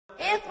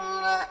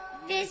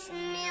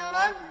باسم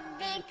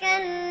ربك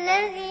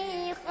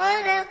الذي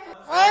خلق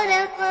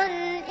خلق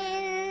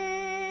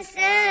الإنسان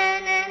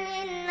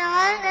من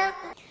علق.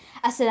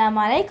 Assalamu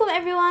alaikum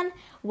everyone.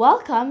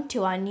 Welcome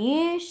to our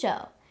new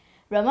show,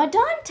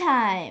 Ramadan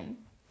time.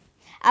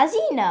 As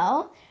you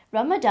know,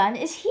 Ramadan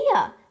is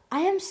here.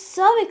 I am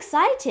so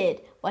excited.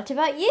 What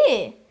about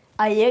you?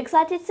 Are you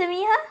excited,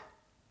 Saminah?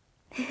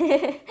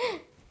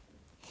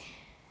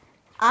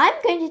 I'm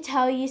going to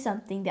tell you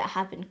something that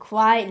happened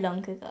quite long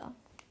ago.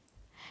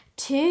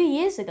 2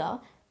 years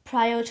ago,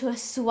 prior to a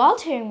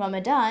sweltering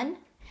Ramadan,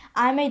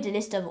 I made a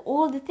list of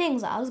all the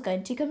things I was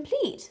going to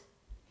complete.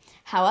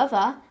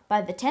 However,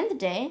 by the 10th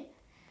day,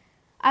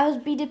 I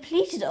would be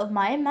depleted of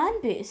my Iman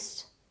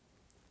boost.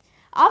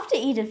 After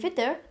Eid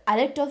al-Fitr, I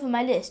looked over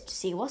my list to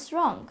see what's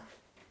wrong.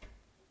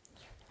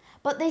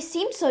 But they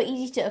seemed so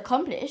easy to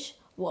accomplish.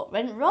 What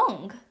went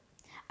wrong?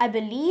 I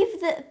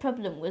believe the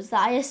problem was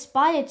that I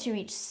aspired to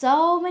reach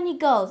so many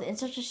goals in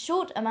such a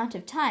short amount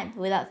of time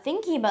without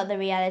thinking about the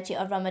reality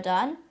of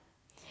Ramadan.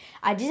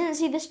 I didn't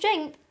see the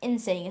strength in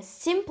saying a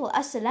simple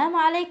Assalamu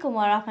alaikum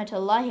wa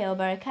rahmatullahi wa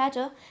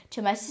barakatuh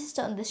to my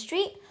sister on the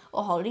street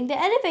or holding the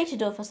elevator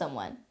door for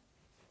someone.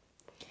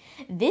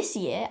 This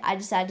year, I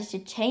decided to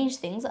change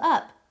things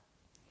up.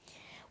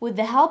 With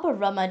the help of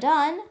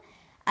Ramadan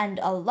and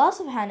Allah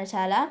subhanahu wa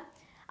ta'ala,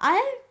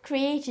 I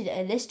created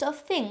a list of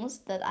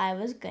things that I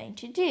was going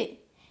to do,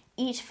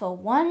 each for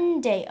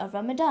one day of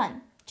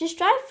Ramadan, to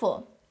strive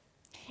for.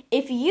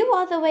 If you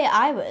are the way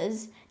I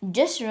was,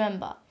 just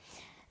remember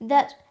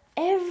that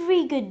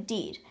every good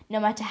deed, no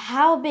matter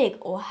how big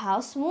or how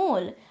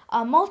small,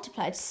 are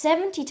multiplied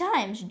 70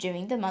 times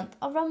during the month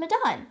of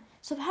Ramadan.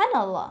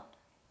 Subhanallah.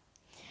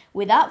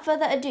 Without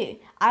further ado,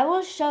 I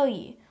will show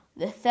you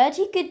the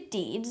 30 good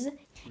deeds,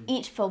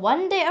 each for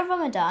one day of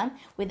Ramadan,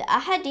 with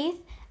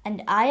ahadith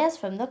and ayahs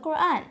from the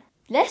Quran.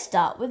 Let's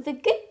start with the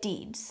good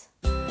deeds.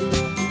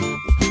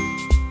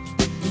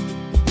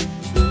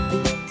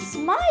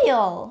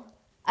 Smile!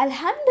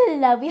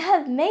 Alhamdulillah, we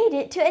have made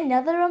it to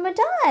another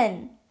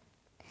Ramadan.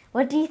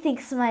 What do you think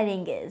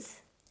smiling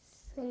is?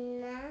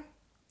 Sunnah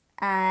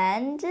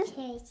And?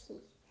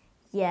 charity.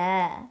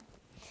 Yeah.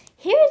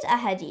 Here is a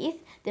hadith.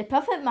 The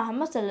Prophet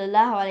Muhammad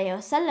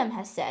ﷺ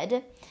has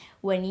said,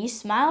 when you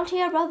smile to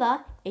your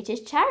brother, it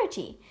is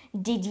charity.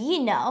 Did you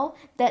know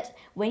that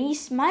when you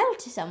smile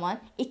to someone,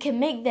 it can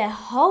make their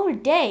whole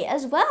day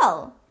as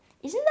well?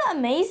 Isn't that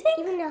amazing?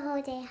 Even the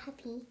whole day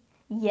happy.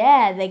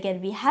 Yeah, they're going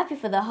to be happy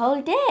for the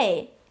whole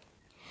day.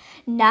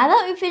 Now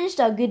that we've finished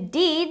our good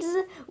deeds,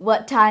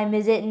 what time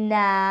is it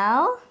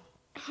now?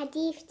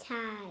 Hadith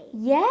time.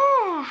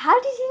 Yeah,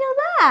 how did you know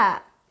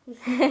that?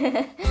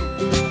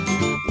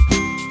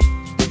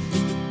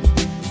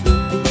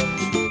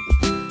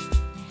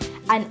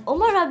 عن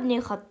عمر بن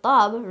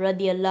الخطاب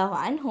رضي الله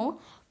عنه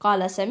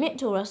قال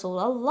سمعت رسول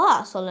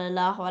الله صلى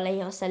الله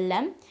عليه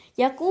وسلم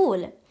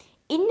يقول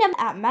إنما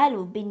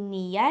الأعمال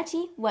بالنيات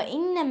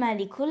وإنما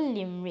لكل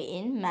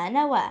امرئ ما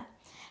نوى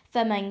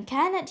فمن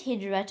كانت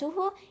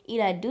هجرته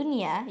إلى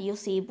دنيا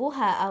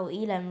يصيبها أو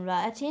إلى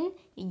امرأة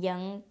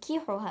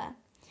ينكحها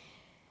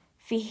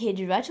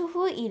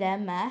فهجرته إلى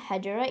ما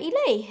هجر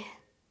إليه.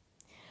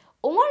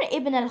 Umar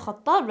ibn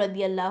al-Khattab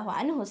radiallahu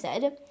anhu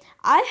said,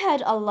 I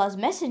heard Allah's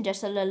Messenger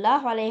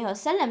sallallahu alayhi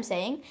wasallam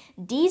saying,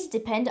 deeds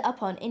depend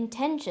upon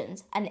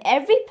intentions, and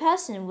every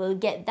person will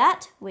get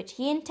that which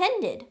he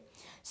intended.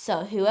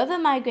 So whoever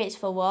migrates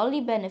for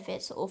worldly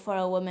benefits or for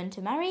a woman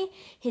to marry,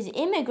 his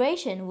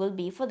immigration will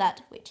be for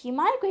that which he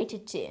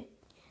migrated to.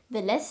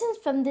 The lessons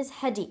from this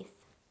hadith.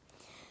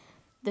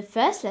 The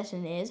first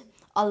lesson is,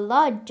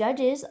 Allah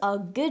judges our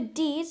good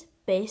deeds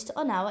based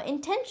on our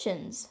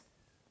intentions.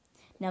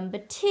 Number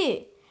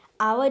 2,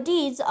 our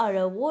deeds are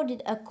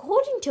rewarded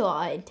according to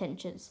our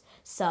intentions.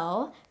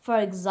 So, for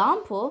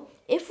example,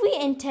 if we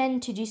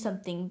intend to do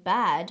something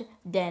bad,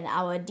 then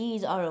our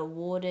deeds are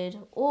rewarded,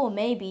 or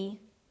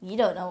maybe, you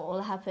don't know what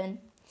will happen.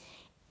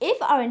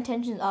 If our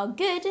intentions are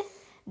good,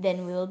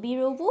 then we will be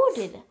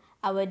rewarded.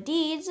 Our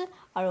deeds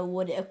are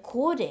rewarded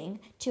according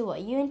to what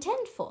you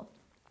intend for.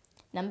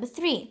 Number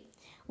 3,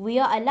 we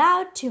are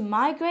allowed to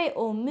migrate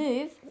or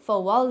move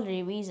for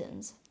worldly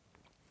reasons.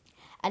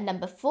 And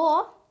number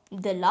 4,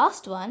 the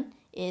last one,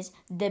 is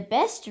the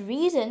best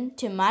reason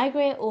to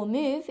migrate or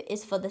move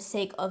is for the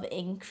sake of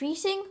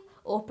increasing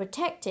or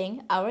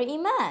protecting our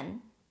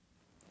Iman.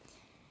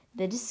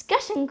 The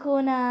discussion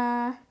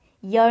corner.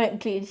 You're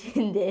included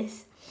in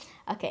this.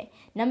 Okay,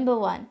 number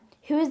 1.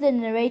 Who is the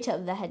narrator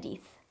of the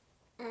hadith?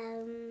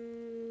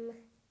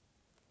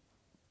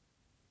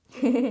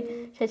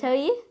 Should I tell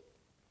you?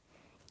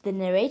 The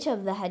narrator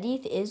of the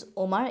hadith is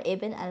Umar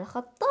ibn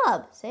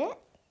al-Khattab. Say it.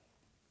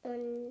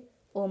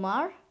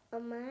 Umar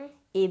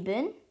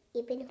ibn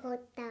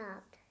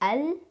Khattab.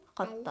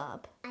 al-Khattab.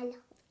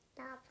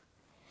 Al-Khattab.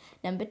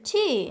 Number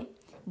 2.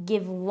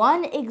 Give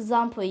one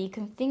example you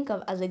can think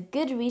of as a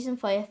good reason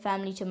for your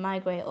family to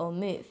migrate or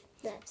move.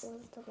 That was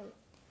the one.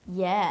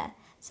 Yeah,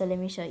 so let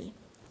me show you.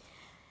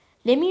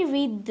 Let me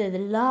read the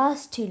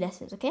last 2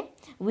 lessons, okay?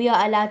 We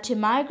are allowed to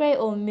migrate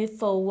or move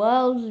for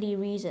worldly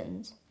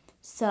reasons.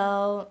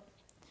 So,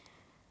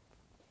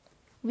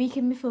 We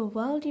can move for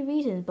worldly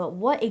reasons, but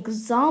what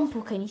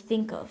example can you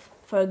think of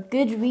for a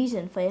good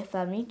reason for your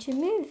family to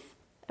move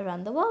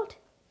around the world?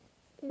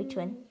 Which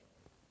one?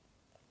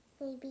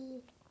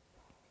 Maybe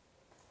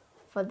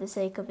For the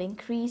sake of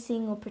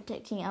increasing or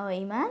protecting our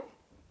iman?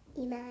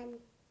 Iman.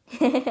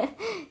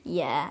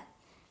 Yeah.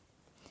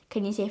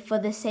 Can you say for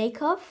the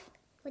sake of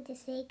For the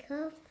sake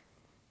of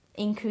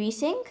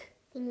increasing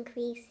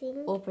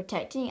increasing or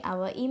protecting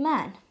our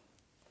iman?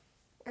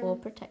 Or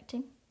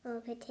protecting or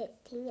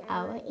protecting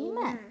our our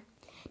iman.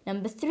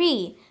 Number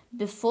 3,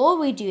 before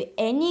we do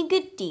any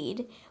good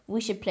deed, we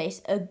should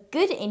place a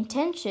good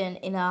intention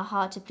in our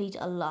heart to please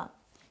Allah.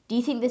 Do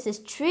you think this is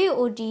true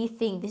or do you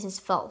think this is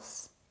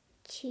false?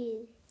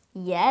 True.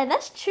 Yeah,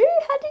 that's true.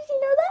 How did you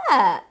know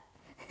that?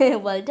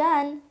 Well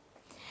done.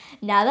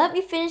 Now that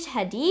we finished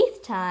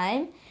hadith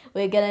time,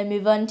 we're going to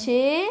move on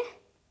to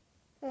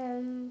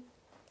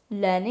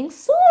learning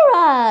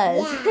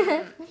surahs.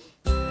 Yeah.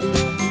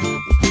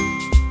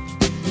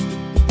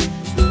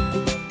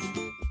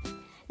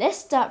 Let's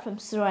start from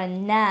Surah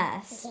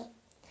Nas. Okay.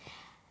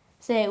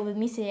 Say it with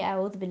me. Say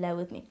A'udhu Billah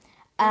with me.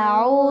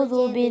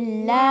 أعوذ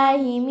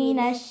بالله من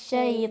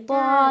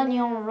الشيطان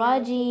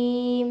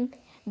الرجيم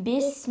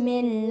بسم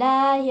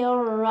الله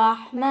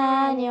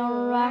الرحمن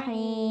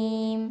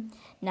الرحيم.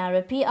 Now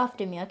repeat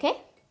after me, okay?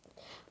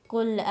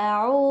 قل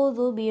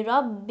أعوذ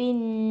برب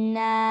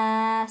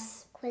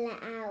الناس قل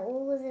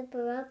أعوذ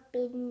برب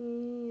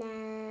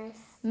الناس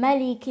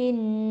ملك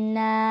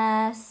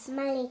الناس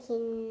ملك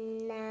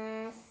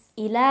الناس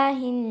إله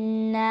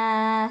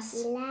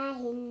الناس إله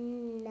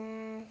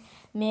الناس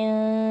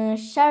من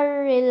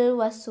شر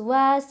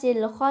الوسواس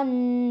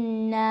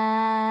الخناس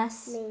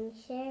من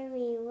شر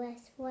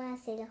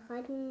وسواس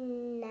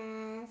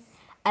الخناس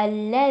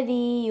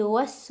الذي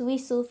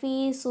يوسوس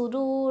في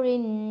صدور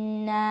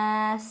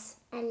الناس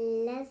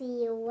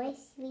الذي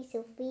يوسوس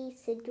في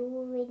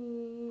صدور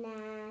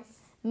الناس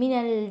من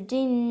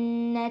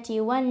الجنة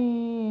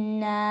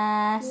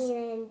والناس. من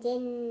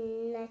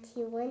الجنة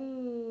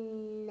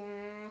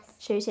والناس.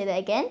 Shall we say that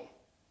again?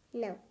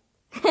 No.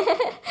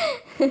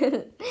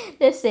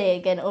 Let's say it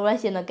again, or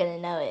else you're not going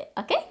to know it.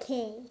 Okay?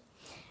 Okay.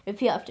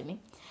 Repeat after me.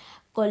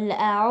 قل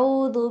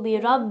أعوذ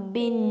برب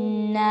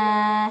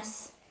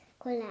الناس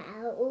قل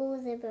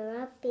أعوذ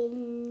برب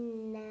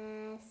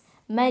الناس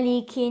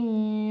ملك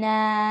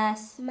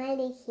الناس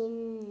ملك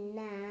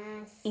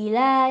الناس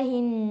إله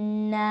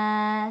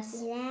الناس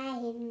إله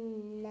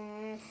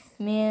الناس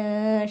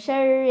من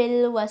شر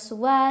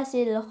الوسواس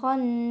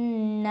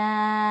الخناس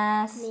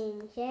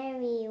من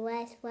شر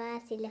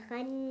وسواس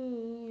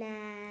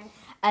الخناس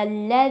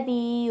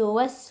الذي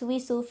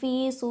يوسوس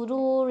في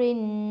صدور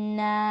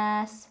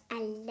الناس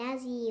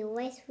الذي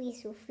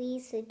يوسوس في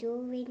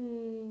صدور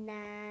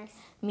الناس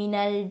من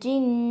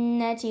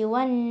الجنة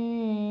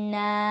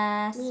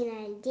والناس. من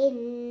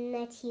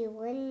الجنة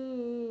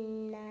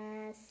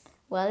والناس.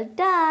 Well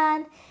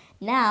done.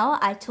 Now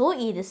I taught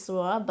you the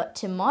surah, but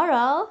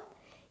tomorrow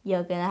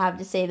you're going to have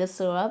to say the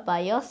surah by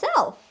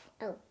yourself.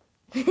 Oh.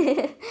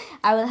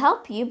 I will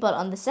help you, but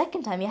on the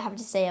second time you have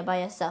to say it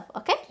by yourself,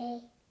 okay?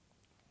 Okay.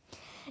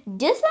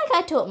 Just like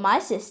I taught my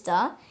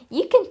sister,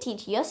 you can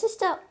teach your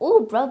sister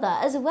or brother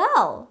as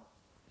well.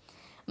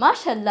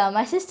 MashaAllah,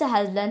 my sister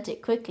has learnt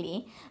it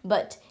quickly,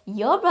 but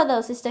your brother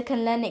or sister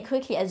can learn it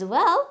quickly as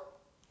well.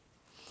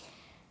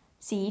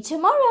 See you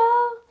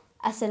tomorrow.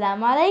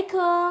 Assalamu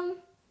alaikum.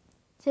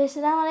 Say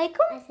assalamu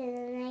alaikum.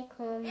 السلام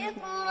عليكم.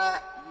 اقرأ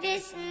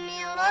باسم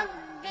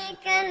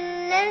ربك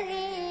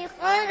الذي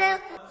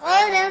خلق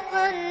خلق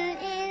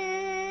الإنسان